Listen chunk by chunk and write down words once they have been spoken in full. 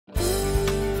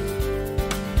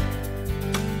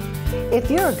If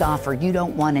you're a golfer, you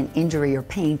don't want an injury or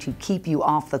pain to keep you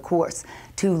off the course.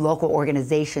 Two local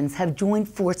organizations have joined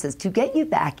forces to get you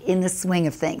back in the swing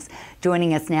of things.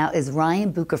 Joining us now is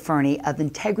Ryan Bucafferni of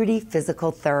Integrity Physical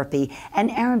Therapy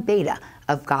and Aaron Beta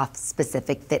of Golf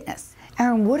Specific Fitness.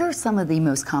 Aaron, what are some of the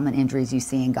most common injuries you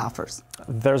see in golfers?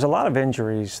 There's a lot of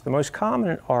injuries. The most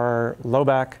common are low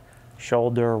back,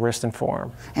 shoulder, wrist, and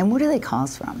forearm. And what do they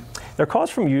cause from? They're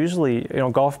caused from usually,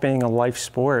 golf being a life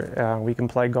sport. We can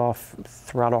play golf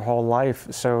throughout our whole life,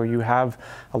 so you have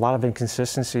a lot of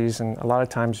inconsistencies, and a lot of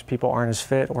times people aren't as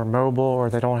fit or mobile, or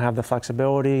they don't have the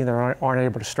flexibility, they aren't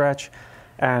able to stretch,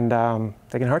 and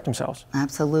they can hurt themselves.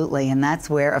 Absolutely, and that's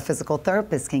where a physical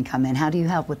therapist can come in. How do you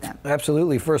help with them?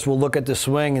 Absolutely. First, we'll look at the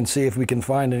swing and see if we can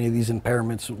find any of these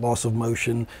impairments, loss of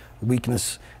motion,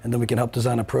 weakness, and then we can help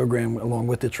design a program along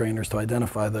with the trainers to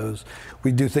identify those.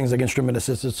 We do things like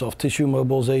instrument-assisted soft tissue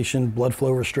mobilization, blood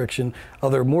flow restriction,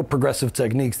 other more progressive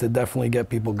techniques that definitely get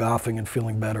people golfing and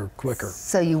feeling better quicker.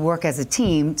 So you work as a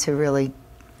team to really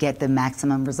get the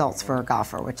maximum results for a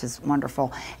golfer, which is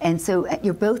wonderful. And so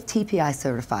you're both TPI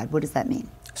certified. What does that mean?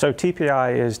 So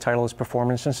TPI is Titleist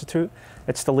Performance Institute.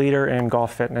 It's the leader in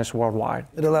golf fitness worldwide.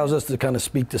 It allows us to kind of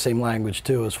speak the same language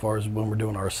too as far as when we're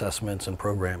doing our assessments and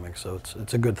programming, so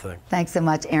it's a good thing. Thanks so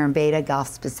much, Aaron Beta, Golf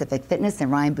Specific Fitness,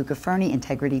 and Ryan Bucafferni,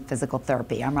 Integrity Physical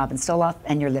Therapy. I'm Robin Stoloff,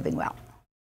 and you're living well.